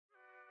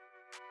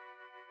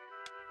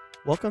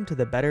Welcome to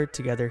the Better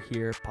Together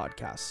Here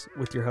podcast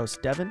with your hosts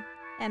Devin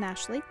and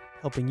Ashley,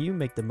 helping you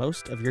make the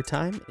most of your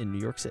time in New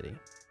York City.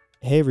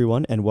 Hey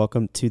everyone, and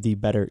welcome to the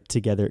Better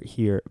Together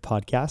Here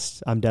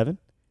podcast. I'm Devin.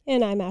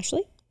 And I'm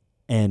Ashley.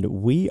 And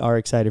we are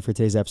excited for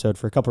today's episode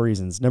for a couple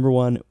reasons. Number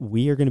one,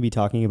 we are going to be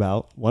talking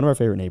about one of our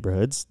favorite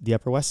neighborhoods, the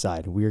Upper West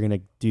Side. We are going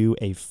to do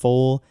a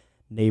full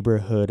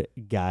neighborhood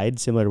guide,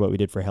 similar to what we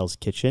did for Hell's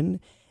Kitchen.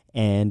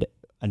 And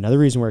another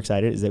reason we're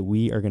excited is that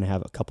we are going to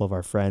have a couple of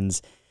our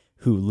friends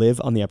who live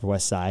on the Upper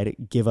West Side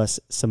give us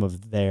some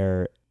of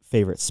their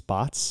favorite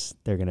spots.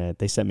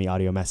 They sent me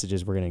audio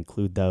messages. We're going to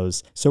include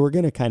those. So we're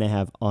going to kind of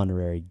have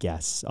honorary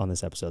guests on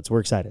this episode. So we're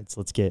excited. So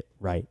let's get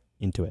right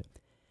into it.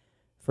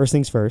 First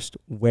things first,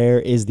 where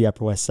is the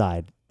Upper West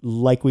Side?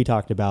 Like we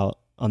talked about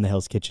on the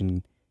Hell's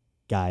Kitchen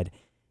guide,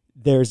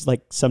 there's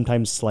like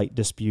sometimes slight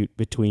dispute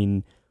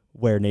between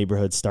where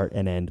neighborhoods start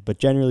and end. But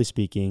generally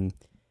speaking,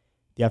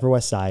 the Upper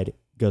West Side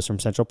goes from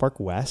Central Park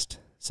West,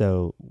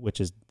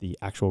 which is the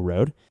actual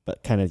road,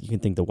 but kind of you can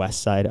think the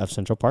west side of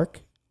Central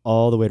Park,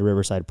 all the way to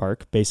Riverside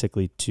Park,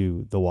 basically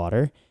to the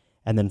water,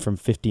 and then from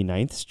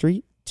 59th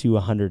Street to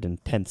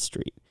 110th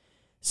Street.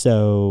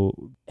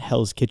 So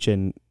Hell's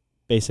Kitchen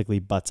basically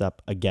butts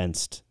up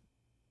against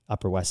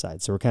Upper West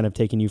Side. So we're kind of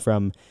taking you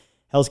from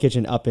Hell's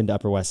Kitchen up into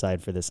Upper West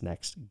Side for this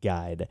next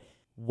guide.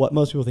 What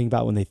most people think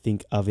about when they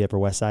think of the Upper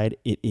West Side,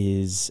 it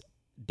is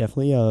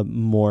definitely a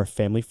more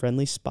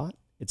family-friendly spot.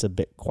 It's a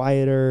bit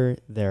quieter.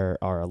 There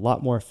are a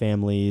lot more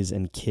families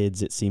and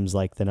kids, it seems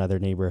like, than other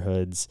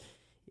neighborhoods.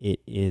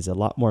 It is a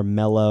lot more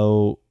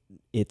mellow.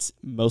 It's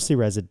mostly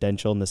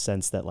residential in the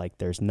sense that like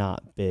there's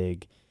not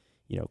big,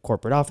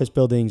 corporate office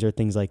buildings or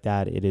things like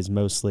that. It is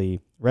mostly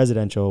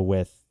residential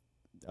with,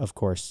 of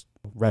course,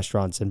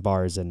 restaurants and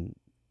bars and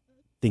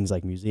things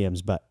like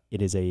museums, but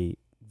it is a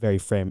very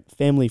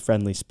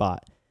family-friendly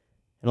spot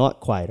and a lot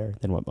quieter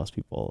than what most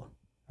people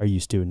are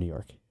used to in New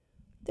York.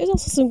 There's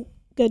also some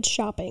good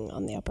shopping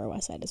on the Upper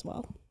West Side as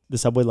well. The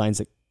subway lines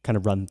that kind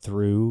of run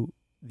through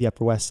the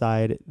Upper West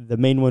Side, the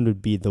main one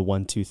would be the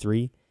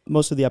 123.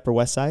 Most of the Upper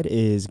West Side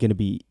is going to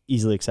be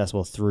easily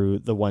accessible through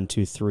the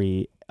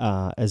 123,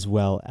 as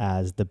well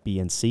as the B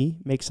and C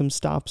make some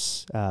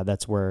stops.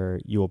 That's where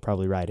you will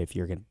probably ride if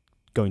you're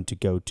going to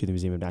go to the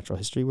Museum of Natural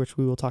History, which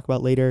we will talk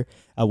about later.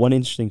 One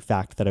interesting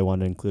fact that I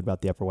wanted to include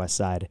about the Upper West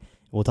Side,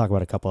 we'll talk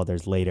about a couple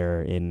others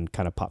later in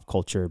kind of pop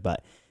culture,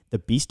 but the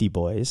Beastie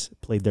Boys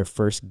played their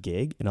first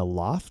gig in a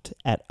loft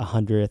at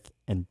 100th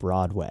and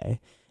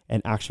Broadway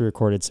and actually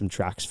recorded some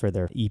tracks for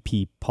their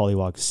EP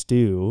Pollywog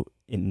Stew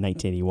in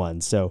 1981.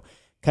 So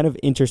kind of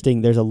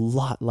interesting. There's a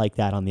lot like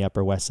that on the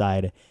Upper West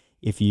Side.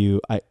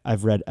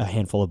 I've read a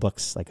handful of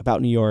books like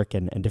about New York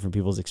and different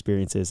people's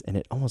experiences, and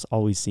it almost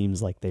always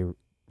seems like they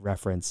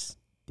reference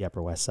the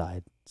Upper West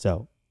Side.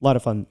 So a lot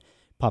of fun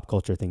pop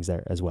culture things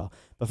there as well.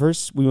 But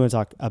first, we want to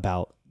talk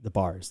about the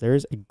bars.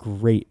 There's a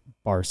great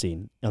bar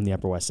scene on the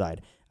Upper West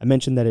Side. I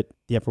mentioned that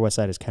the Upper West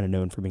Side is kind of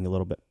known for being a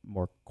little bit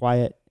more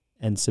quiet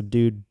and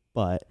subdued,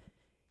 but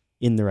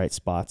in the right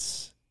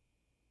spots,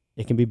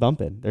 it can be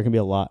bumping. There can be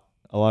a lot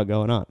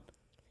going on.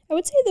 I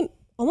would say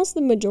almost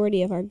the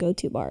majority of our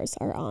go-to bars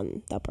are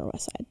on the Upper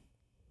West Side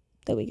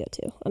that we go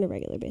to on a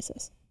regular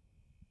basis.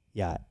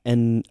 Yeah,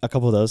 and a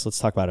couple of those, let's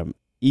talk about them.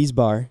 Ease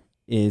Bar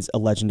is a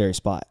legendary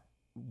spot.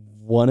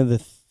 One of the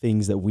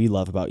things that we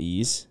love about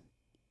Ease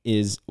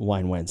is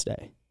Wine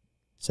Wednesday.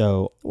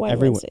 So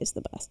Wednesday is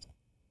the best.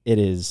 It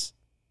is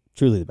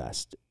truly the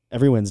best.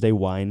 Every Wednesday,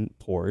 wine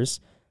pours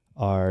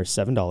are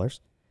 $7,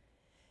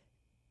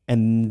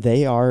 and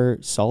they are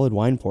solid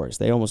wine pours.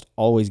 They almost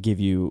always give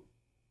you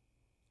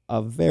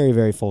a very,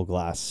 very full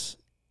glass.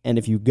 And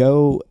if you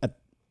go at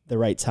the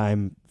right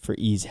time for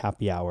Ease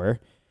Happy Hour,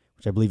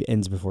 which I believe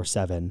ends before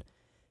 7,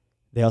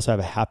 they also have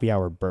a happy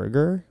hour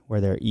burger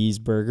where their Ease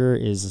burger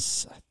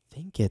is, I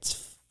think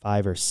it's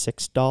 $5 or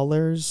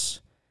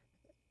 $6.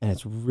 And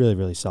it's really,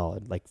 really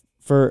solid. Like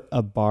for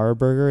a bar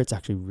burger, it's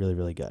actually really,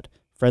 really good.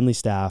 Friendly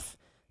staff,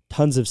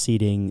 tons of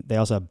seating. They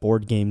also have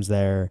board games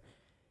there,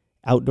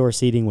 outdoor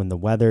seating when the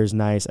weather's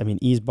nice. I mean,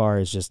 Ease Bar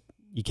is just,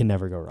 you can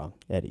never go wrong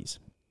at Ease.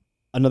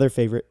 Another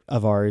favorite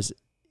of ours,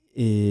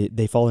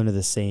 they fall under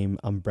the same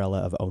umbrella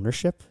of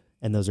ownership,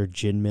 and those are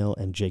Gin Mill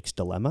and Jake's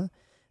Dilemma.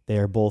 They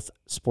are both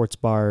sports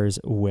bars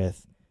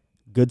with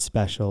good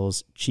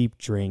specials, cheap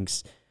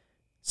drinks,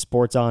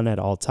 sports on at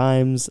all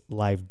times,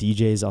 live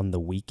DJs on the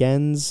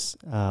weekends,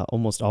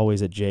 almost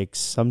always at Jake's,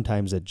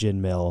 sometimes at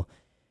Gin Mill.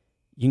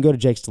 You can go to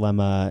Jake's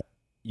Dilemma,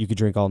 you could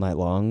drink all night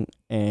long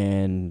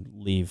and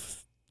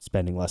leave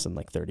spending less than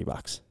like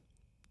 $30.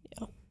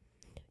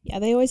 Yeah,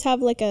 they always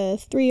have like a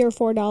 $3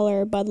 or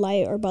 $4 Bud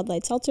Light or Bud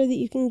Light Seltzer that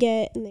you can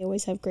get, and they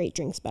always have great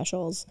drink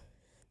specials.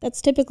 That's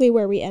typically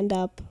where we end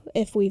up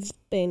if we've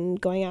been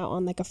going out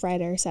on like a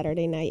Friday or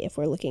Saturday night, if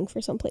we're looking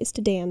for some place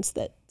to dance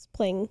that's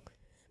playing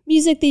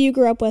music that you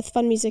grew up with,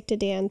 fun music to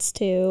dance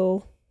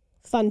to,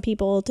 fun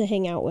people to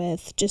hang out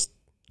with, just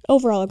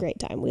overall a great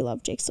time. We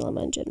love Jake's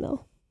Dilemma and Gin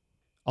Mill.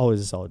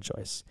 Always a solid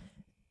choice.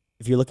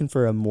 If you're looking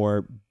for a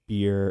more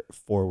beer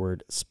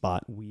forward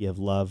spot, we have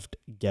loved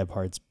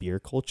Gebhard's Beer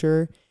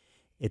Culture.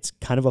 It's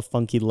kind of a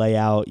funky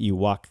layout. You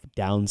walk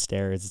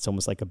downstairs. It's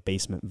almost like a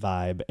basement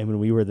vibe. And when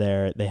we were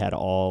there, they had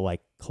all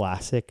like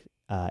classic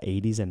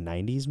 80s and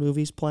 90s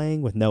movies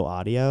playing with no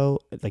audio,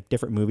 like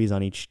different movies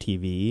on each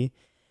TV.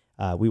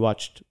 We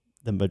watched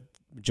the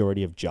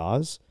majority of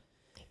Jaws.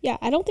 Yeah,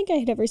 I don't think I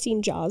had ever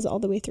seen Jaws all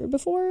the way through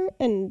before,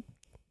 and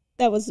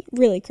that was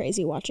really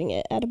crazy watching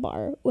it at a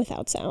bar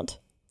without sound.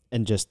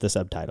 And just the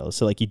subtitles.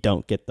 So like you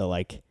don't get the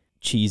like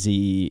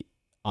cheesy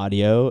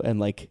audio and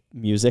like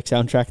music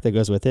soundtrack that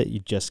goes with it. You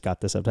just got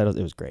the subtitles.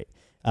 It was great.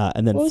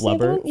 And then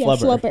Flubber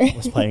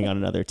was playing on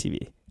another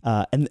TV.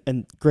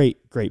 And great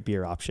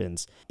beer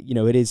options. You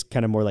know, it is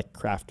kind of more like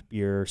craft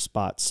beer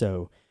spots.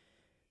 So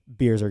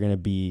beers are going to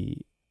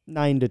be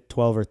 $9 to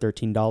 $12 or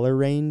 $13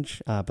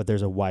 range, but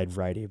there's a wide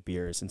variety of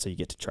beers, and so you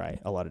get to try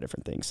a lot of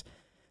different things.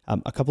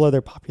 A couple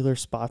other popular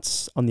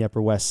spots on the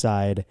Upper West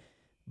Side.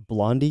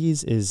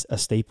 Blondie's is a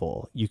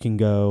staple. You can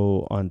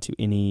go onto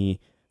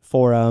any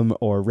forum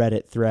or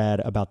Reddit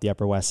thread about the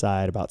Upper West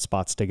Side, about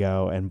spots to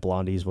go, and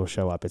Blondie's will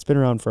show up. It's been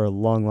around for a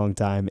long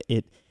time.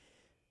 It,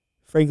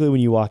 frankly,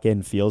 when you walk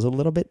in, feels a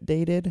little bit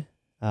dated,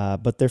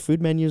 but their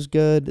food menu is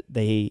good.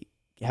 They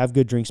have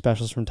good drink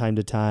specials from time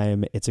to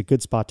time. It's a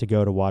good spot to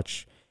go to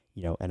watch,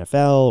 you know,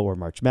 NFL or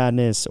March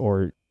Madness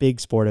or big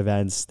sport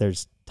events.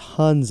 There's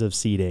tons of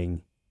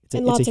seating.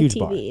 And lots of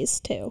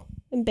TVs too,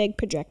 and big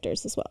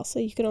projectors as well. So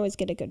you can always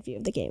get a good view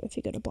of the game if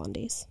you go to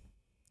Blondie's.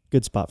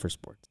 Good spot for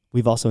sports.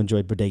 We've also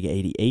enjoyed Bodega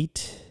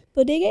 88.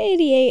 Bodega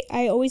 88,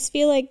 I always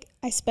feel like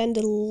I spend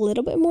a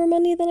little bit more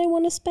money than I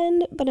want to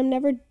spend, but I'm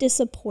never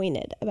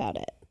disappointed about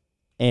it.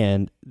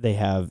 And they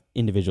have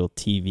individual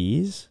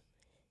TVs.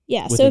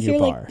 Yeah, so if you're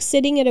like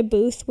sitting at a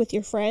booth with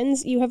your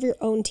friends, you have your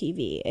own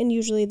TV, and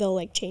usually they'll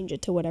like change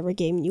it to whatever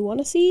game you want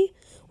to see,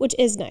 which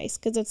is nice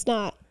because it's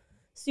not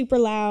super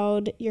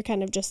loud. You're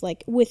kind of just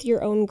like with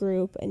your own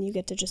group, and you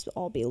get to just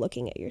all be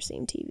looking at your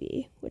same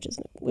TV, which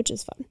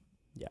is fun.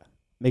 Yeah,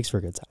 makes for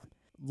a good time.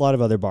 A lot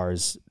of other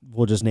bars.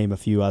 We'll just name a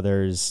few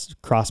others.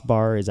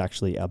 Crossbar is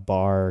actually a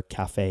bar,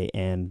 cafe,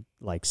 and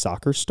like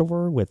soccer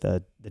store with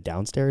the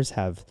downstairs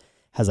has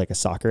like a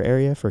soccer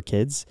area for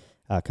kids.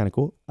 Kind of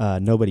cool.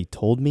 Nobody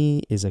Told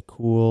Me is a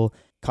cool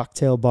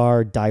cocktail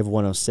bar. Dive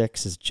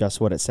 106 is just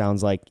what it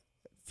sounds like.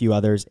 A few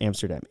others.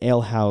 Amsterdam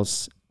Ale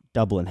House,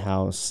 Dublin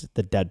House,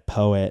 The Dead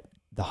Poet.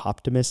 The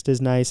Hoptimist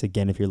is nice.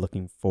 Again, if you're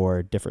looking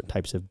for different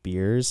types of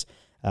beers,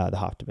 the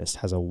Hoptimist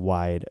has a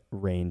wide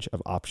range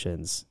of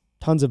options.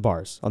 Tons of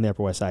bars on the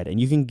Upper West Side. And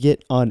you can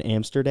get on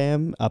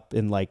Amsterdam up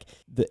in like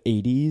the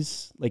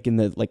 80s, like in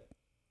the like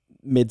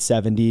mid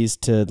 70s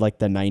to like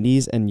the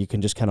 90s, and you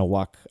can just kind of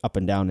walk up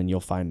and down and you'll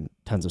find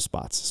tons of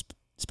spots,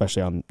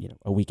 especially on, you know,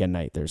 a weekend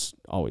night. There's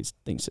always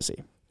things to see.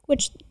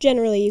 Which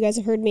generally, you guys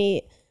have heard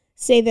me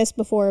say this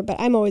before, but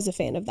I'm always a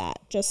fan of that.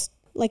 Just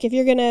like if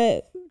you're going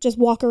to just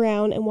walk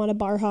around and want a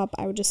bar hop,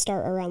 I would just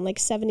start around like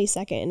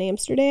 72nd in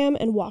Amsterdam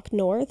and walk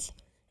north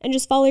and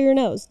just follow your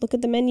nose. Look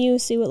at the menu,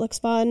 see what looks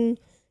fun,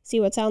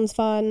 see what sounds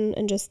fun,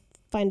 and just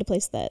find a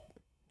place that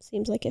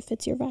seems like it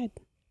fits your vibe.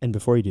 And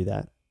before you do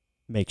that,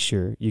 make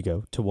sure you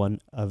go to one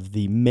of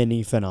the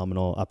many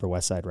phenomenal Upper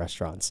West Side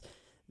restaurants.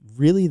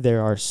 Really,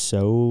 there are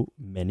so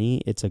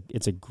many. It's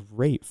a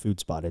great food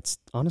spot. It's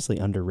honestly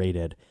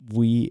underrated.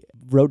 We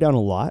wrote down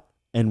a lot,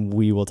 and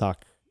we will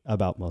talk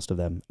about most of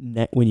them.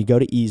 When you go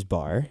to E's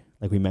Bar,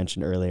 like we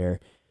mentioned earlier,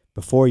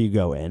 before you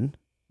go in,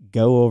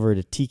 go over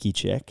to Tiki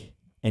Chick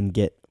and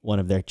get one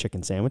of their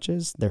chicken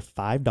sandwiches. They're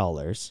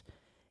 $5,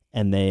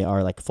 and they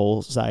are like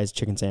full-size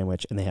chicken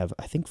sandwich, and they have,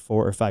 I think,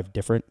 4 or 5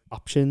 different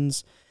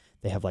options.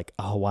 They have like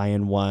a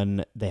Hawaiian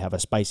one. They have a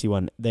spicy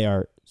one. They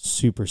are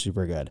super,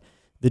 super good.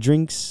 The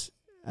drinks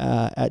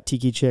at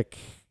Tiki Chick,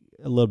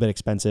 a little bit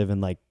expensive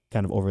and like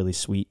kind of overly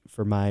sweet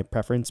for my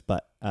preference,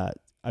 but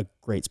a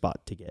great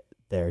spot to get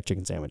their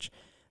chicken sandwich.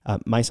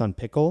 Mice on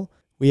Pickle,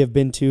 we have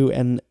been to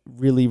and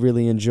really,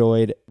 really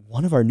enjoyed.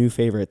 One of our new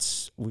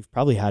favorites, we've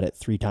probably had it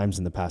 3 times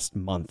in the past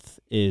month,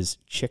 is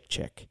Chick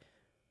Chick.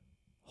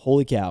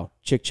 Holy cow.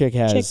 Chick Chick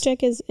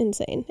is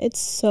insane. It's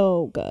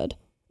so good.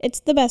 It's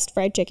the best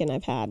fried chicken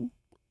I've had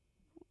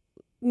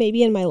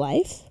maybe in my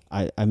life.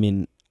 I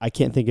mean, I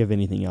can't think of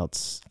anything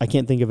else. I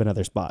can't think of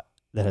another spot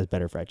that has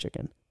better fried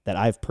chicken that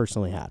I've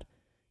personally had.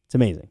 It's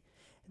amazing.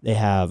 They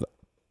have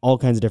all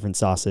kinds of different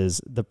sauces.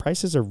 The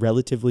prices are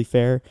relatively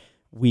fair.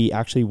 We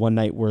actually one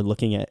night we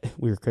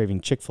were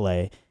craving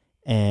Chick-fil-A,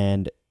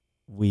 and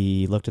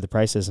we looked at the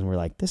prices and we're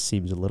like, this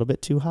seems a little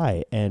bit too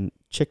high. And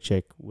Chick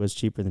Chick was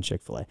cheaper than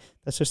Chick-fil-A.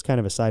 That's just kind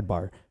of a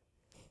sidebar.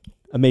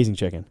 Amazing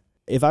chicken.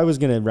 If I was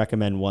going to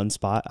recommend one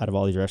spot out of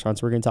all these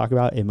restaurants we're going to talk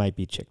about, it might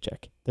be Chick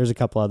Chick. There's a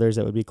couple others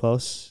that would be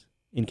close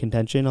in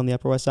contention on the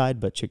Upper West Side,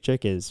 but Chick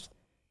Chick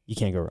you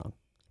can't go wrong.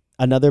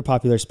 Another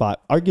popular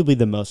spot, arguably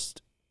the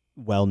most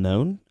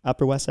well-known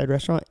Upper West Side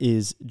restaurant,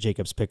 is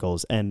Jacob's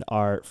Pickles. And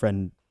our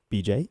friend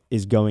BJ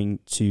is going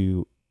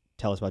to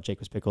tell us about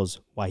Jacob's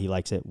Pickles, why he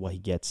likes it, what he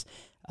gets.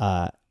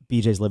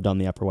 BJ's lived on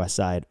the Upper West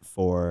Side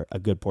for a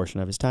good portion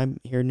of his time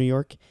here in New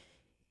York.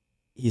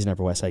 He's an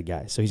Upper West Side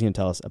guy, so he's going to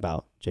tell us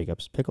about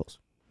Jacob's Pickles.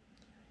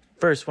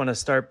 First, want to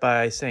start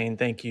by saying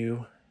thank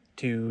you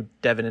to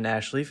Devin and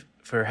Ashley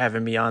for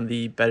having me on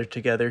the Better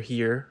Together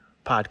Here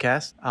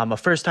podcast. I'm a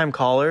first-time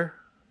caller,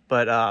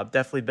 but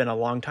definitely been a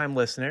long-time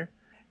listener.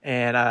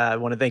 And I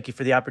want to thank you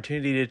for the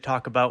opportunity to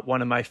talk about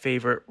one of my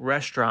favorite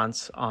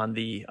restaurants on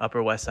the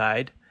Upper West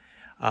Side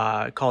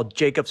called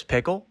Jacob's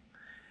Pickle.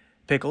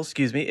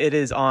 It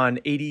is on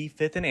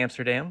 85th in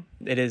Amsterdam.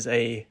 It is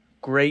a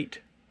great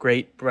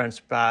brunch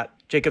spot.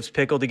 Jacob's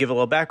Pickle, to give a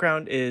little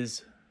background,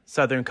 is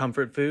Southern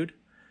comfort food.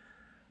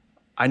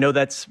 I know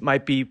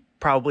might be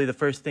probably the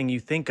first thing you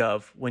think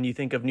of when you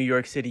think of New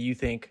York City. You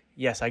think,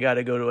 yes, I got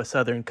to go to a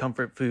Southern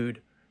comfort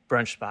food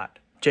brunch spot.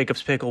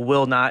 Jacob's Pickle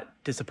will not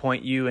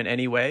disappoint you in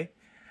any way.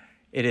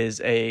 It is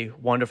a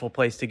wonderful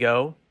place to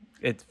go.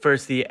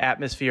 The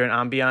atmosphere and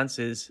ambiance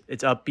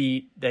it's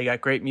upbeat. They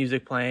got great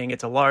music playing.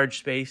 It's a large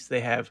space.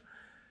 They have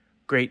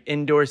great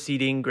indoor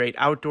seating, great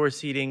outdoor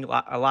seating,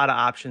 a lot of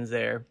options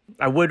there.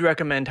 I would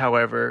recommend,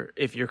 however,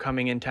 if you're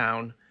coming in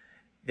town,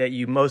 that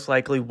you most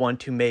likely want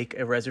to make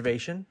a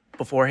reservation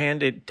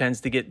beforehand. It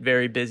tends to get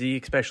very busy,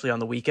 especially on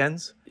the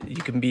weekends. You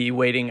can be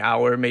waiting an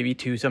hour, maybe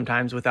two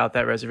sometimes without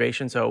that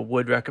reservation, so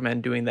would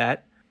recommend doing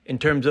that. In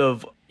terms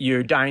of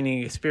your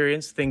dining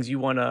experience, things you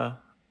want to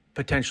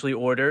potentially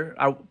order,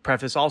 I'll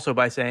preface also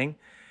by saying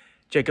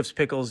Jacob's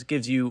Pickles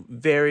gives you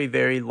very,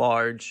 very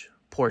large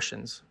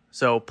portions.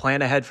 So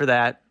plan ahead for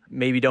that.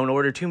 Maybe don't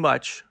order too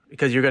much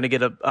because you're going to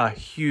get a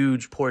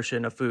huge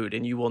portion of food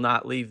and you will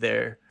not leave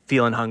there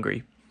feeling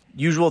hungry.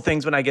 Usual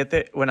things when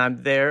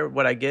I'm there,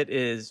 what I get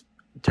is,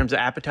 in terms of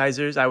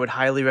appetizers, I would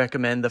highly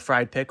recommend the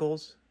fried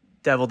pickles,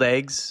 deviled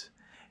eggs,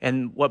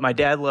 and what my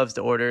dad loves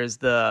to order is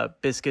the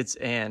biscuits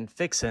and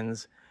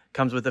fixins.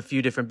 Comes with a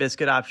few different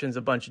biscuit options,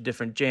 a bunch of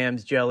different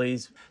jams,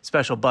 jellies,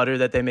 special butter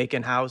that they make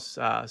in-house.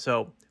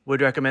 So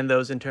would recommend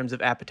those in terms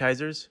of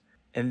appetizers.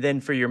 And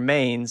then for your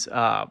mains,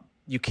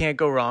 you can't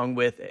go wrong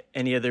with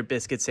any of their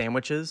biscuit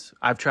sandwiches.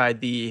 I've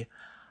tried the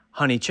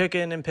honey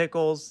chicken and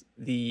pickles,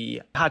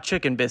 the hot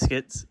chicken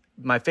biscuits.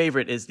 My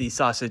favorite is the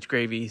sausage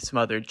gravy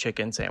smothered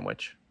chicken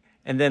sandwich.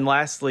 And then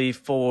lastly,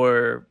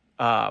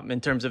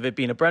 in terms of it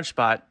being a brunch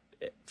spot,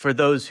 for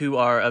those who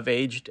are of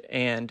age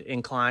and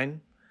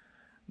inclined,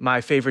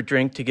 my favorite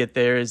drink to get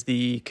there is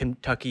the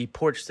Kentucky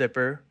Porch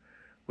Sipper,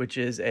 which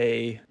is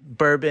a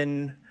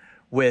bourbon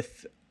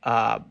with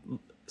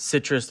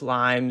citrus,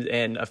 limes,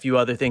 and a few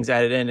other things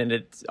added in. And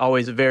it's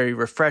always very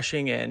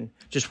refreshing. And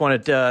just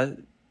wanted to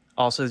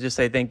also just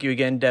say thank you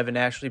again, Devin,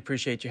 Ashley.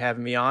 Appreciate you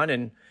having me on.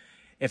 And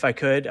if I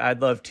could,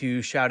 I'd love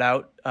to shout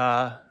out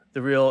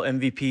the real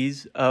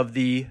MVPs of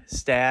the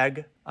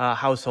Stag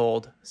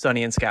household,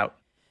 Sonny and Scout.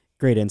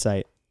 Great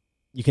insight.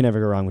 You can never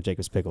go wrong with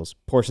Jacob's Pickles.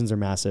 Portions are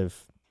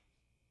massive.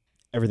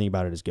 Everything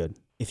about it is good.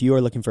 If you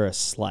are looking for a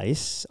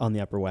slice on the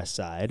Upper West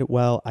Side,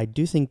 well, I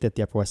do think that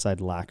the Upper West Side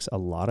lacks a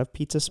lot of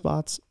pizza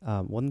spots.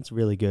 One that's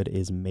really good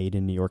is Made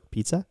in New York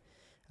Pizza.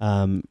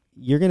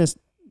 You're going to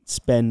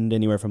spend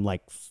anywhere from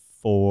like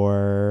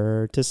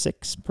 $4 to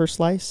 $6 per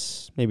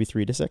slice, maybe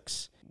 $3 to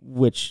 $6,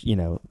 which,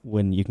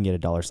 when you can get a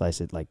dollar slice,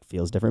 it like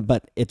feels different,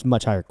 but it's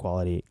much higher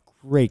quality.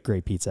 Great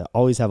pizza.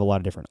 Always have a lot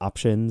of different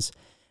options,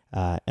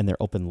 and they're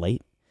open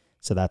late,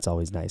 so that's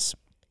always nice.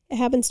 It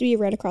happens to be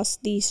right across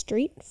the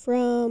street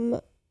from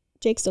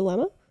Jake's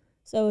Dilemma.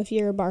 So if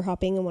you're bar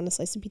hopping and want a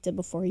slice of pizza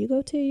before you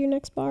go to your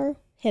next bar,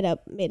 hit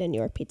up Made in New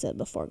York Pizza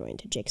before going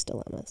to Jake's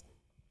Dilemmas.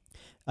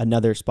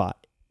 Another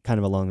spot kind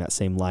of along that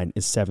same line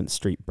is 7th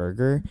Street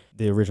Burger.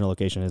 The original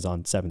location is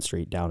on 7th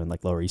Street down in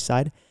like Lower East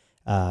Side,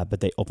 but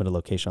they opened a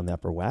location on the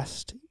Upper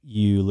West.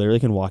 You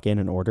literally can walk in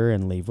and order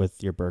and leave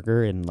with your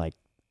burger in like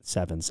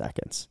 7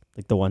 seconds.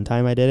 Like the one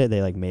time I did it,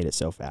 they like made it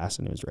so fast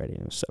and it was ready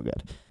and it was so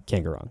good.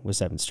 Can't go wrong with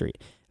 7th Street.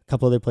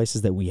 Couple other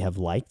places that we have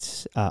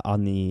liked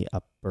on the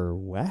Upper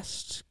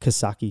West,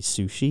 Kasaki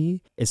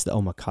Sushi. It's the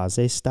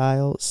omakase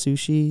style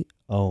sushi.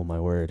 Oh my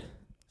word,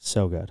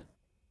 so good.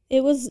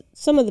 It was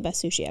some of the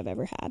best sushi I've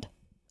ever had.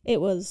 It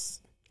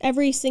was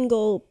every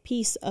single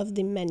piece of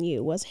the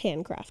menu was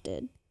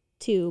handcrafted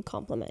to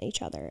complement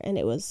each other, and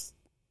it was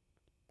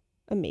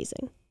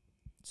amazing.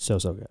 So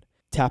good.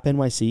 Tap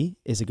NYC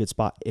is a good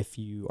spot if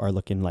you are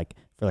looking like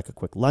for like a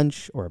quick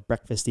lunch or a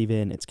breakfast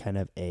even. It's kind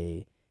of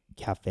a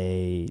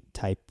cafe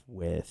type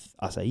with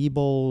acai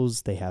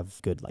bowls. They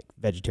have good like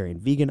vegetarian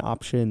vegan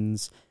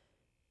options,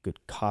 good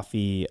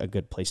coffee, a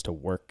good place to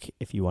work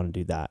if you want to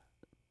do that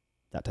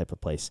type of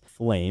place.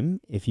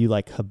 Flame, if you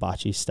like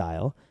hibachi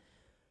style,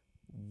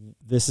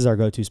 this is our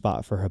go-to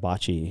spot for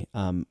hibachi,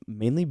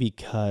 mainly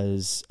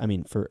because,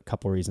 for a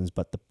couple reasons,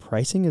 but the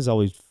pricing is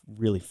always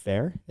really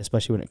fair,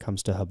 especially when it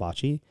comes to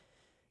hibachi.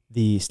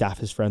 The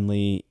staff is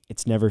friendly.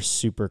 It's never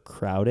super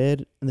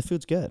crowded, and the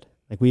food's good.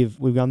 Like we've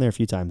gone there a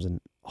few times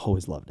and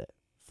always loved it.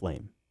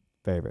 Flame,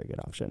 very, very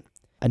good option.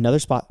 Another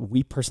spot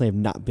we personally have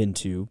not been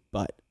to,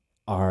 but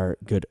our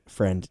good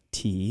friend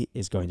T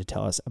is going to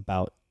tell us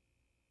about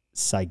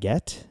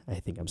Saiget. I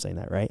think I'm saying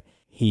that right.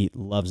 He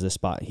loves this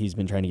spot. He's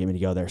been trying to get me to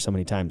go there so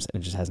many times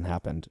and it just hasn't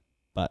happened.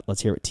 But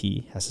let's hear what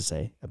T has to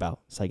say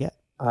about Saiget.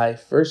 I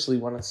firstly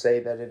want to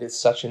say that it is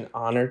such an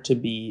honor to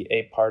be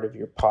a part of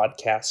your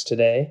podcast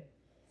today.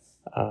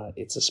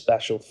 It's a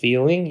special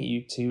feeling.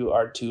 You two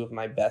are two of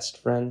my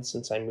best friends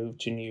since I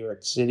moved to New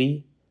York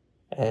City,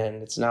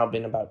 and it's now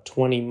been about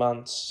 20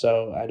 months,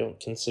 so I don't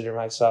consider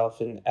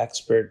myself an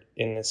expert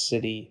in the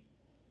city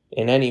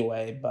in any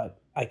way, but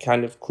I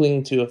kind of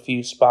cling to a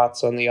few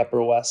spots on the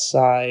Upper West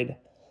Side.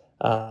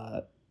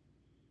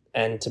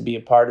 And to be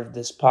a part of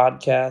this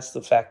podcast,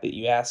 the fact that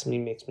you asked me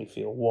makes me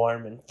feel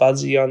warm and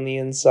fuzzy on the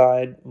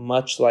inside,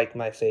 much like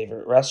my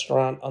favorite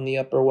restaurant on the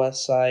Upper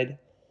West Side,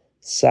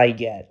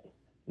 Saiget.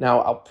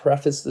 Now, I'll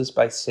preface this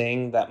by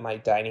saying that my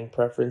dining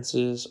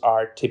preferences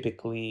are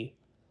typically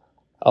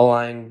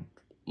aligned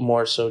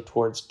more so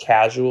towards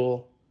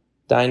casual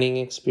dining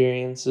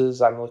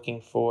experiences. I'm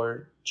looking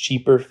for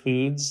cheaper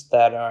foods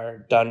that are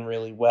done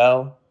really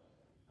well.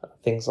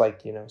 Things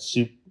like,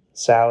 soup,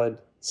 salad,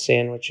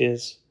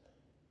 sandwiches.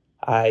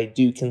 I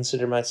do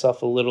consider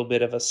myself a little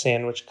bit of a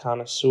sandwich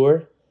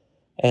connoisseur,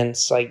 and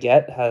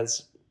Saiget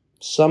has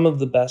some of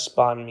the best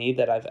banh mi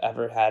that I've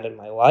ever had in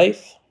my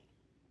life.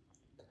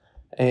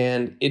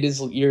 And it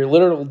is your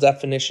literal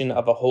definition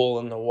of a hole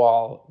in the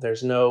wall.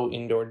 There's no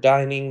indoor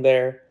dining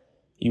there.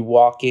 You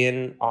walk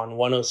in on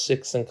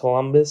 106 in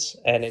Columbus,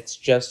 and it's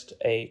just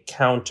a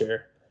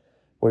counter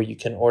where you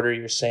can order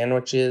your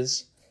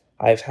sandwiches.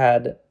 I've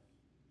had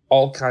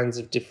all kinds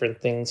of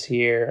different things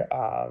here.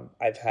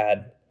 I've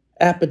had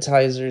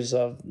appetizers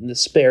of the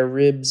spare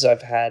ribs.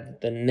 I've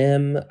had the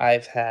nem.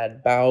 I've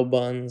had bao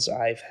buns.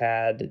 I've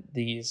had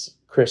these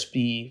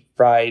crispy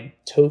fried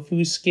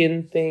tofu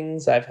skin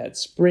things. I've had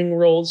spring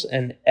rolls,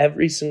 and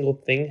every single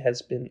thing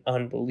has been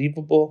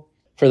unbelievable.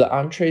 For the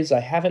entrees,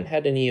 I haven't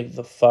had any of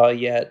the pho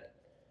yet.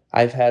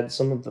 I've had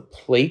some of the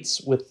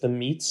plates with the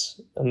meats,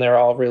 and they're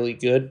all really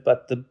good,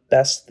 but the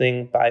best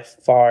thing by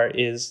far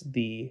is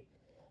the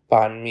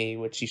banh mi,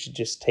 which you should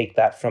just take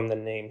that from the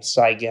name,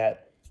 Saiget.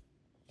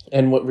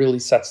 And what really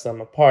sets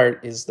them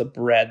apart is the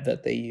bread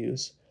that they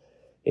use.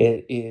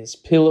 It is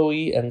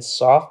pillowy and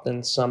soft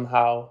and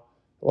somehow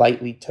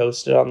lightly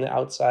toasted on the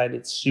outside.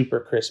 It's super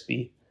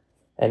crispy.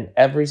 And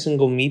every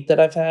single meat that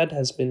I've had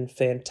has been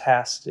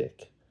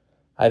fantastic.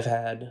 I've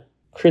had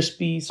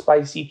crispy,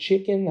 spicy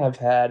chicken. I've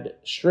had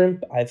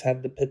shrimp. I've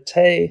had the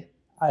pate.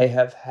 I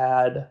have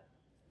had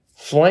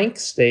flank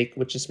steak,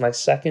 which is my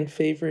second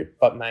favorite,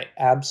 but my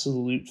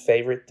absolute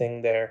favorite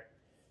thing there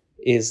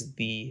is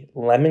the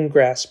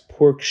lemongrass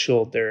pork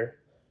shoulder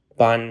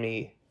banh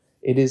mi.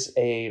 It is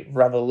a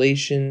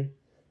revelation.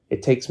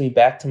 It takes me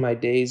back to my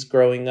days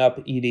growing up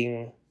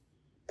eating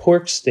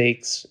pork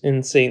steaks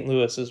in St.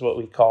 Louis is what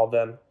we call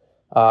them.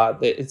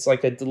 It's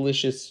like a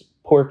delicious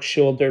pork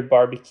shoulder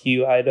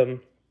barbecue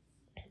item.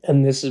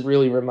 And this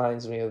really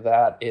reminds me of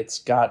that. It's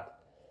got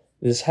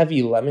this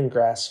heavy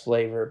lemongrass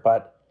flavor,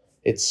 but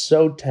it's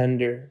so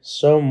tender,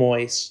 so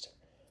moist,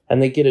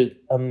 and they get an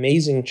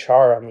amazing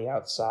char on the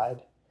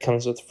outside.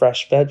 Comes with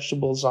fresh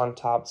vegetables on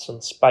top,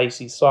 some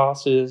spicy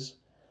sauces,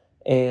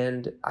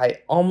 and I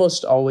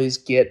almost always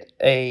get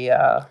a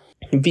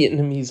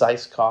Vietnamese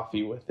iced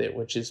coffee with it,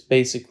 which is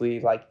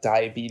basically like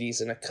diabetes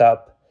in a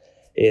cup.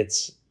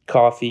 It's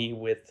coffee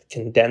with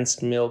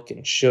condensed milk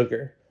and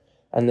sugar,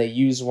 and they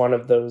use one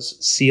of those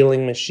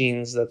sealing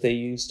machines that they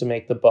use to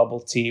make the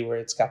bubble tea where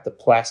it's got the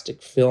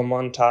plastic film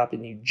on top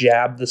and you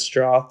jab the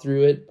straw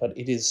through it, but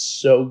it is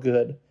so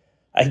good.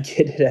 I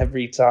get it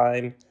every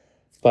time.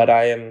 But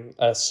I am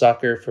a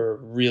sucker for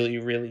really,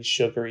 really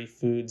sugary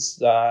foods.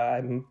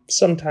 I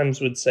sometimes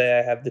would say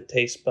I have the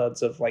taste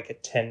buds of like a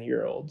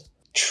 10-year-old.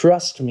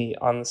 Trust me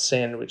on the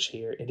sandwich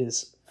here. It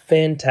is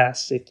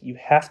fantastic. You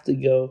have to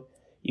go.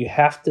 You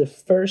have to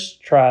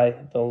first try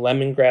the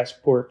lemongrass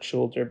pork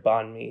shoulder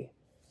banh mi.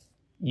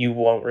 You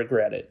won't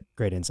regret it.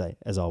 Great insight,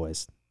 as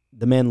always.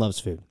 The man loves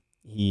food.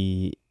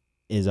 He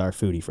is our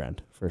foodie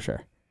friend, for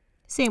sure.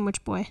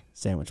 Sandwich boy.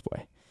 Sandwich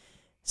boy.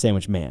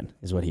 Sandwich man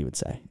is what he would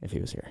say if he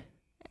was here.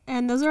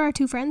 And those are our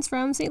two friends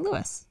from St.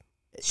 Louis.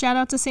 Shout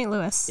out to St.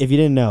 Louis. If you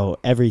didn't know,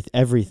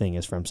 everything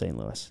is from St.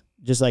 Louis.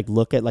 Just like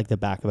look at like the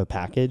back of a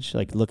package.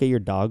 Like look at your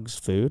dog's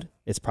food.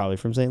 It's probably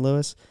from St.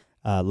 Louis.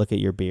 Look at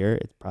your beer.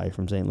 It's probably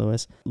from St.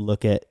 Louis.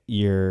 Look at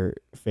your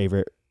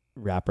favorite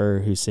rapper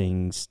who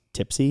sings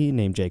Tipsy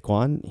named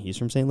Jaquan. He's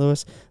from St.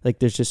 Louis. Like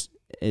there's just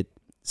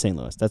St.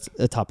 Louis. That's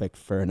a topic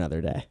for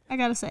another day. I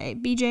gotta say,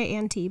 BJ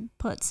and T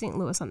put St.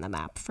 Louis on the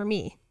map for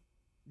me.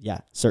 Yeah,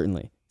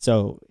 certainly.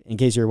 So in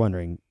case you're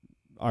wondering,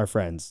 our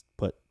friends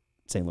put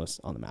St. Louis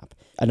on the map.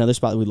 Another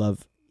spot that we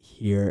love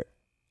here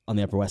on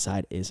the Upper West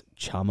Side is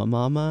Chama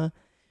Mama,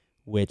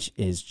 which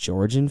is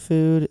Georgian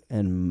food.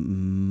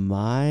 And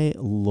my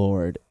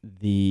Lord,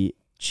 the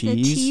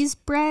cheese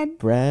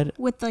bread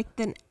with like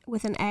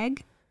with an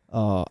egg.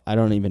 Oh, I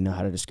don't even know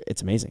how to describe.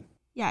 It's amazing.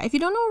 Yeah, if you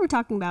don't know what we're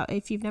talking about,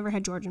 if you've never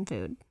had Georgian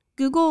food,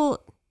 Google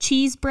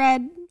cheese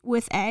bread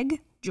with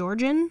egg,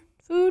 Georgian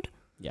food.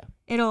 Yeah.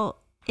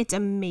 It's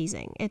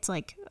amazing. It's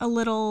like a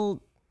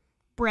little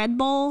bread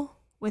bowl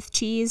with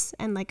cheese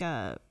and like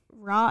a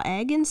raw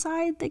egg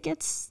inside that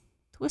gets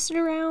twisted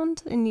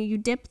around and you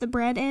dip the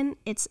bread in.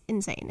 It's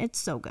insane. It's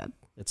so good.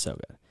 It's so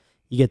good.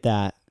 You get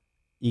that.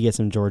 You get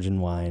some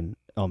Georgian wine.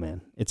 Oh,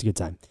 man. It's a good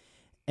time.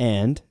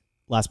 And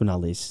last but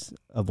not least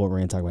of what we're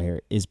going to talk about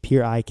here is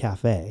Pier Eye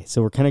Cafe.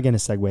 So we're kind of going to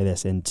segue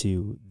this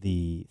into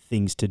the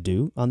things to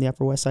do on the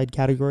Upper West Side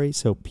category.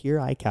 So Pier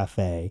Eye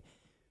Cafe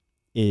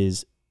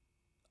is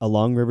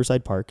along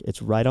Riverside Park.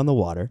 It's right on the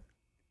water.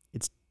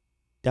 It's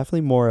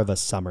definitely more of a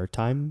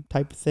summertime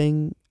type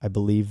thing. I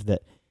believe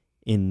that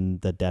in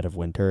the dead of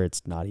winter,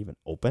 it's not even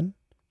open.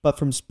 But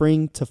from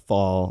spring to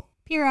fall,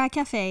 Pier Eye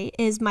Cafe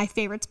is my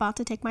favorite spot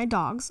to take my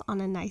dogs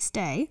on a nice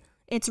day.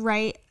 It's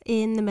right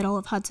in the middle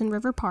of Hudson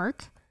River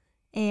Park,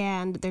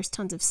 and there's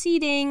tons of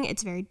seating.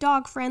 It's very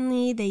dog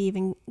friendly. They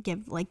even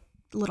give like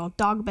little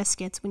dog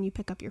biscuits when you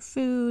pick up your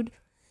food.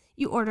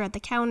 You order at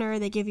the counter.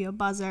 They give you a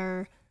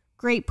buzzer.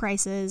 Great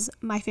prices.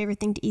 My favorite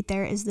thing to eat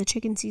there is the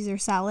chicken Caesar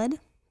salad.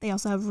 They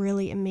also have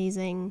really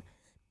amazing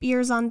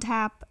beers on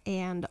tap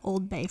and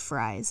Old Bay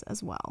fries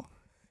as well.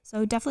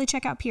 So definitely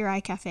check out Pier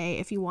Eye Cafe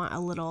if you want a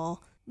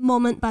little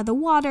moment by the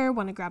water,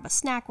 want to grab a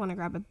snack, want to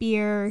grab a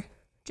beer,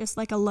 just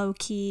like a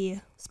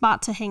low-key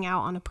spot to hang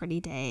out on a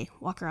pretty day,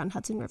 walk around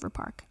Hudson River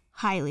Park.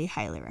 Highly,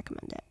 highly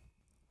recommend it.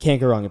 can't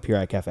go wrong at Pier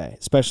Eye Cafe,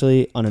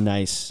 especially on a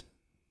nice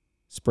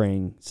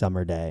spring,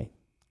 summer day.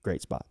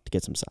 Great spot to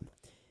get some sun.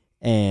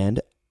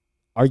 And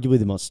arguably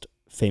the most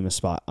famous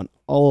spot on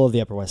all of the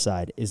Upper West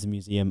Side is the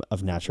Museum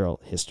of Natural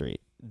History.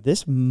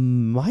 This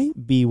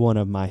might be one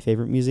of my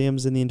favorite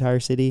museums in the entire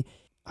city.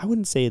 I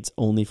wouldn't say it's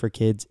only for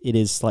kids. It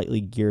is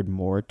slightly geared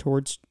more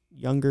towards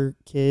younger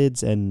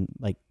kids and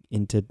like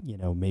into,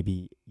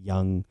 maybe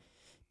young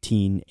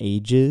teen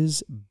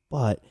ages,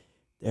 but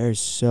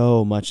there's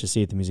so much to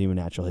see at the Museum of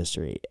Natural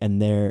History.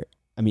 And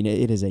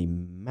it is a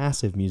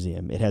massive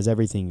museum. It has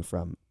everything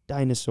from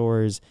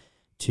dinosaurs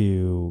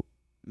to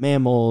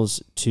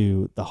mammals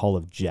to the Hall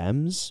of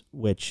Gems,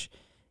 which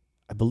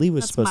I believe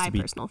was supposed to be...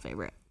 That's my personal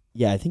favorite.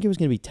 Yeah, I think it was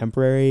going to be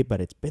temporary,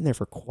 but it's been there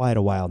for quite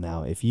a while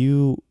now. If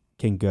you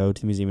can go to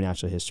the Museum of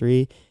Natural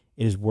History,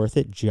 it is worth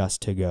it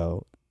just to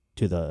go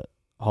to the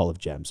Hall of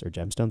Gems or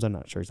Gemstones. I'm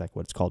not sure exactly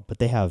what it's called, but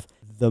they have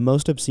the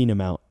most obscene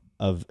amount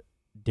of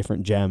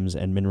different gems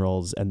and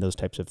minerals and those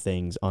types of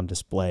things on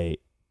display.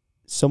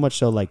 So much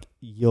so, like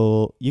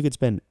you could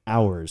spend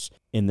hours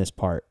in this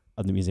part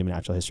of the Museum of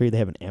Natural History. They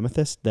have an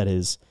amethyst that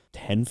is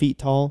 10 feet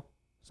tall,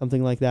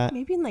 something like that.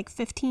 Maybe like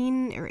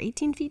 15 or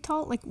 18 feet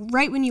tall. Like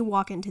right when you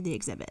walk into the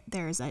exhibit,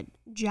 there's a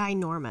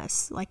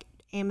ginormous like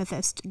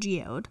amethyst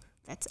geode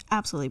that's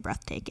absolutely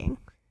breathtaking.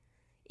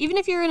 Even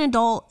if you're an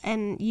adult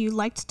and you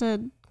liked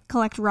to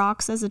collect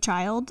rocks as a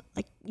child,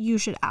 like you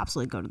should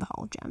absolutely go to the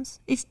Hall of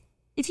Gems.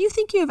 If you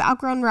think you have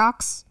outgrown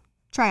rocks,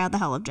 try out the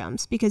Hall of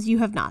Gems because you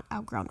have not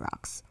outgrown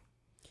rocks.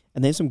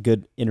 And they have some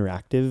good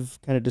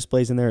interactive kind of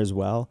displays in there as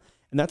well.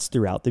 And that's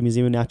throughout the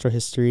Museum of Natural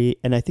History.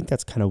 And I think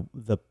that's kind of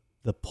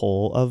the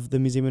pull of the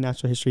Museum of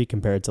Natural History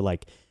compared to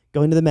like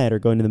going to the Met or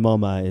going to the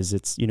MoMA is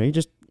it's, you're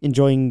just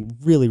enjoying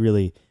really,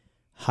 really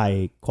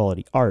high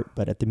quality art.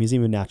 But at the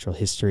Museum of Natural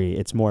History,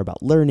 it's more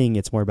about learning.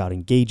 It's more about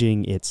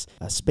engaging. It's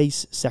a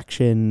space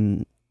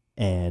section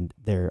and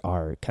there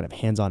are kind of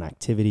hands-on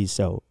activities.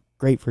 So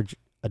great for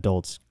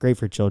adults, great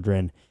for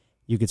children.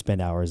 You could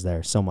spend hours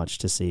there. So much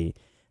to see.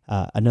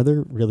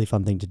 Another really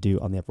fun thing to do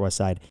on the Upper West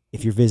Side,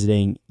 if you're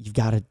visiting, you've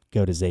got to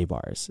go to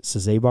Bars.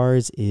 So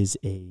Bars is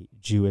a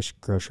Jewish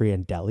grocery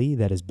and deli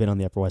that has been on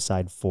the Upper West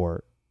Side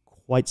for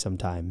quite some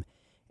time,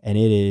 and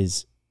it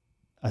is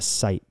a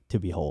sight to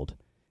behold.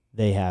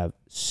 They have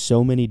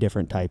so many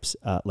different types,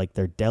 like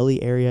their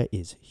deli area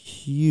is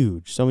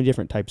huge, so many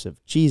different types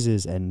of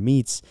cheeses and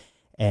meats,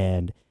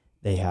 and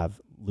they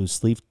have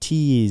loose leaf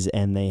teas,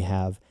 and they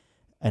have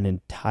an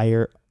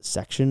entire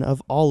section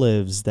of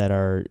olives that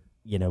are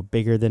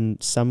bigger than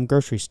some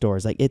grocery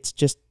stores. Like it's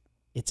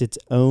its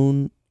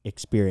own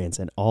experience,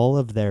 and all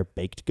of their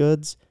baked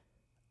goods,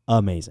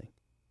 amazing.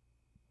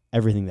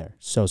 Everything there,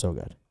 so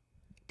good.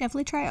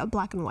 Definitely try a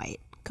black and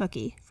white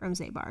cookie from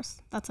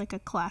Bars. That's like a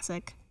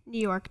classic New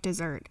York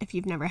dessert. If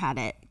you've never had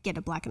it, get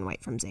a black and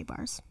white from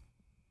Bars.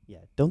 Yeah,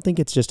 don't think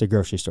it's just a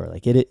grocery store.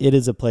 Like it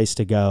is a place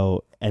to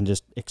go and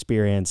just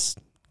experience,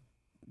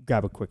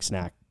 grab a quick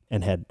snack,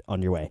 and head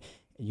on your way.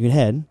 You can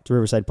head to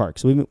Riverside Park.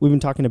 So we've been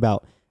talking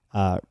about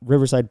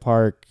Riverside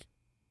Park,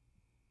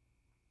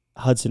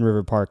 Hudson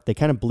River Park. They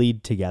kind of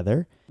bleed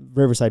together.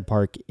 Riverside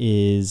Park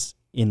is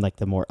in like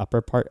the more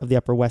upper part of the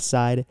Upper West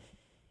Side.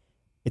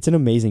 It's an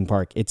amazing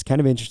park. It's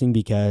kind of interesting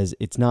because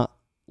it's not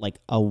like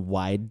a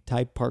wide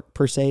type park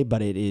per se,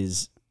 but it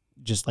is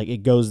just like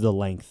it goes the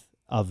length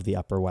of the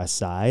Upper West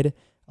Side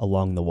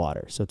along the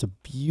water. So it's a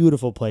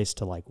beautiful place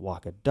to like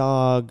walk a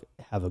dog,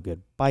 have a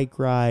good bike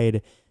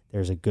ride.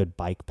 There's a good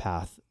bike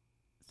path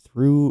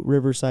through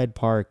Riverside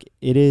Park.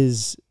 It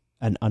is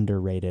an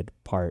underrated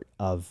part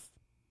of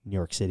New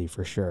York City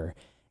for sure.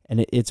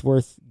 And it's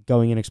worth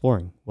going and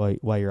exploring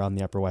while you're on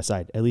the Upper West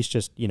Side. At least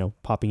just,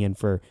 popping in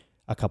for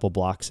a couple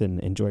blocks and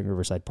enjoying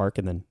Riverside Park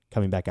and then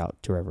coming back out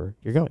to wherever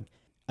you're going.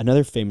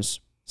 Another famous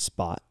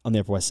spot on the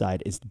Upper West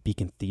Side is the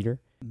Beacon Theater.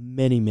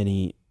 Many,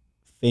 many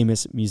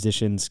famous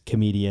musicians,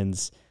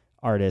 comedians,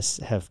 artists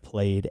have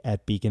played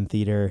at Beacon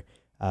Theater.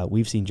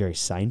 We've seen Jerry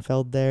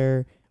Seinfeld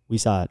there. We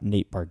saw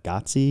Nate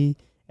Bargatze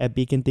at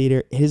Beacon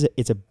Theater.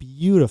 It's a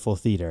beautiful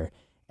theater,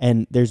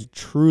 and there's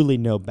truly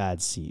no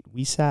bad seat.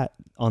 We sat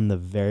on the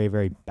very,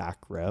 very back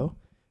row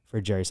for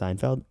Jerry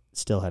Seinfeld.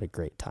 Still had a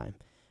great time.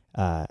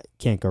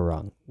 Can't go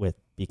wrong with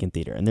Beacon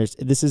Theater. And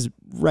this is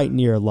right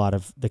near a lot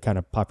of the kind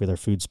of popular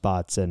food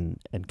spots and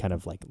kind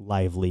of like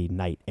lively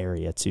night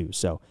area too.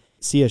 So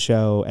see a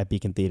show at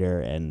Beacon Theater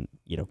and,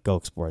 go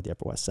explore the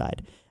Upper West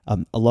Side.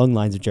 Along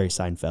lines of Jerry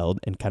Seinfeld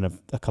and kind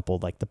of a couple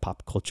like the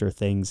pop culture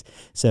things.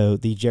 So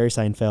the Jerry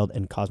Seinfeld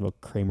and Cosmo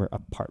Kramer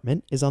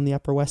apartment is on the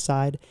Upper West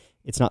Side.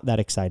 It's not that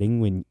exciting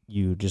when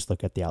you just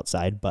look at the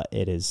outside, but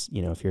it is,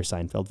 if you're a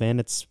Seinfeld fan,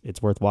 it's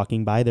worth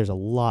walking by. There's a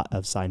lot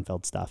of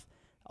Seinfeld stuff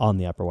on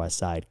the Upper West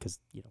Side because,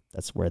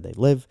 that's where they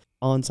live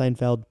on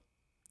Seinfeld.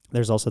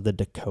 There's also the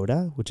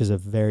Dakota, which is a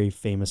very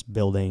famous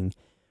building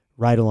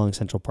right along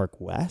Central Park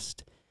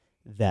West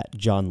that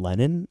John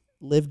Lennon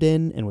lived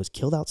in and was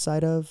killed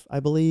outside of, I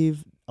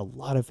believe. A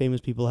lot of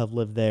famous people have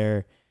lived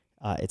there.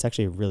 It's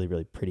actually a really,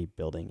 really pretty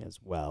building as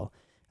well.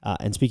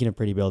 And speaking of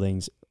pretty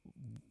buildings,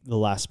 the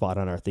last spot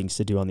on our things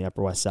to do on the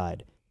Upper West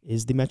Side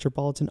is the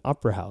Metropolitan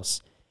Opera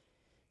House.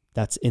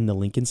 That's in the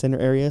Lincoln Center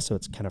area, so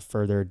it's kind of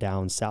further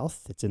down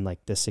south. It's in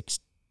like the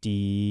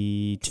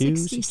 62,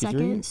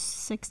 62nd,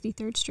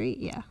 63rd Street,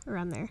 yeah,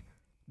 around there.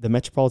 The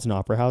Metropolitan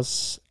Opera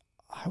House,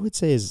 I would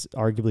say, is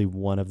arguably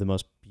one of the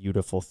most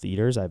beautiful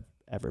theaters I've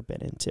ever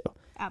been into.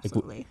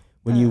 Absolutely. Like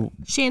when you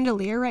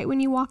chandelier right when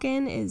you walk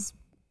in is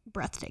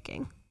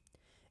breathtaking.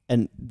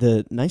 And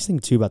the nice thing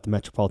too about the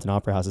Metropolitan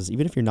Opera House is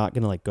even if you're not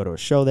going to like go to a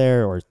show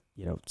there or,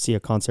 see a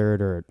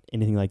concert or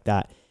anything like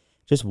that,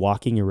 just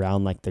walking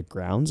around like the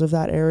grounds of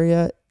that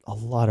area, a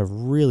lot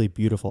of really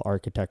beautiful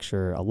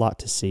architecture, a lot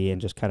to see, and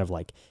just kind of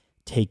like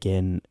take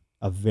in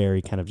a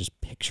very kind of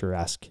just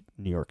picturesque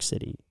New York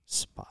City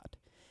spot.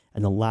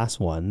 And the last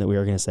one that we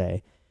were going to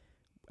say,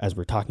 as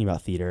we're talking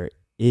about theater,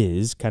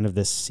 is kind of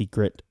this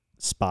secret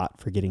spot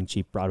for getting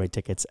cheap Broadway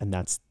tickets, and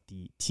that's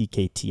the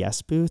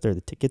TKTS booth or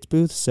the tickets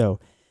booth. So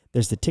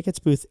there's the tickets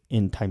booth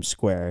in Times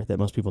Square that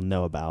most people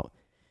know about.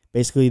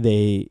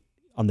 Basically,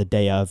 on the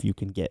day of, you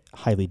can get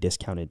highly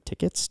discounted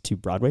tickets to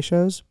Broadway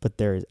shows, but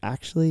there is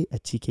actually a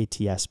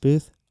TKTS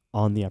booth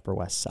on the Upper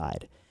West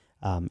Side.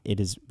 It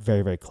is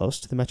very, very close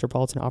to the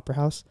Metropolitan Opera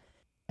House,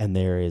 and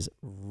there is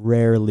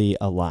rarely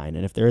a line.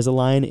 And if there is a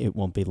line, it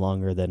won't be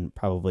longer than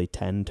probably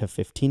 10 to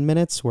 15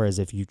 minutes, whereas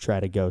if you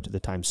try to go to the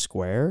Times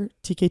Square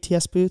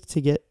TKTS booth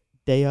to get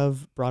day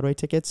of Broadway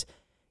tickets,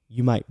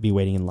 you might be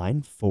waiting in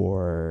line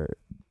for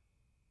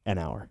an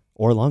hour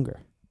or longer.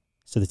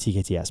 So the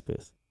TKTS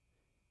booth.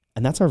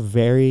 And that's our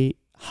very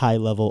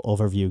high-level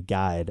overview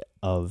guide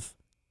of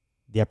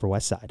the Upper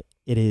West Side.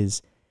 It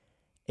is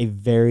a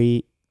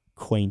very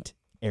quaint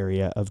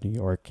area of New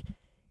York.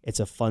 It's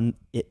a fun.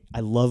 What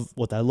I love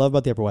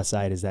about the Upper West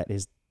Side is that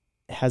it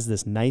has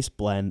this nice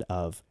blend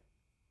of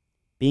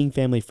being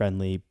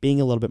family-friendly,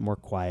 being a little bit more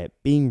quiet,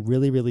 being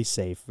really, really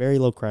safe, very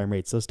low crime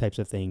rates, those types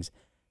of things,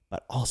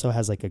 but also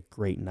has like a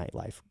great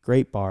nightlife,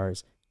 great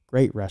bars,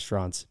 great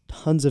restaurants,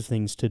 tons of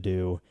things to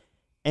do.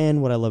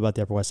 And what I love about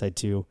the Upper West Side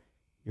too,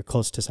 you're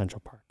close to Central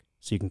Park.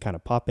 So you can kind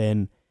of pop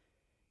in,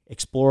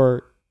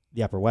 explore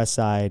the Upper West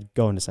Side,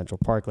 go into Central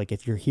Park. Like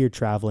if you're here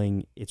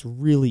traveling, it's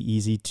really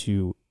easy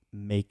to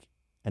make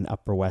an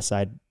Upper West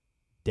Side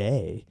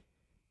day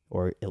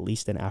or at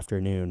least an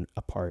afternoon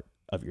a part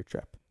of your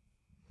trip.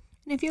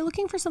 And if you're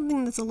looking for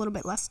something that's a little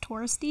bit less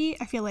touristy,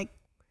 I feel like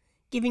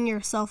giving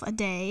yourself a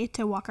day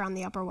to walk around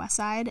the Upper West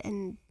Side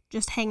and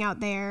just hang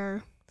out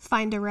there,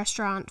 find a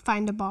restaurant,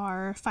 find a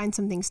bar, find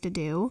some things to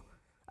do.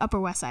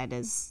 Upper West Side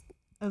is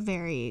a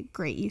very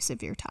great use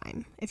of your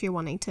time if you're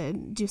wanting to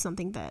do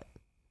something that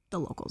the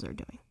locals are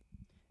doing.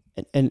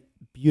 And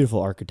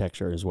beautiful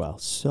architecture as well.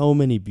 So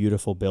many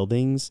beautiful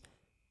buildings,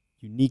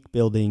 unique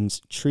buildings,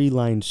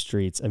 tree-lined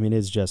streets. I mean,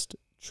 it's just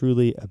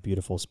truly a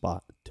beautiful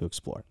spot to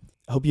explore.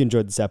 I hope you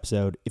enjoyed this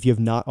episode. If you have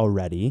not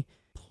already,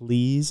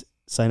 please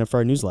sign up for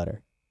our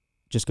newsletter.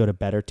 Just go to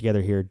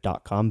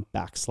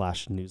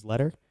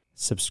bettertogetherhere.com/newsletter.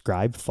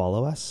 Subscribe,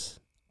 follow us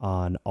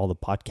on all the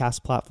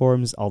podcast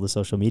platforms, all the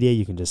social media.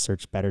 You can just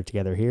search Better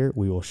Together Here.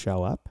 We will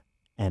show up.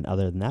 And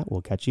other than that,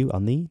 we'll catch you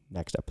on the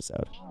next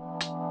episode.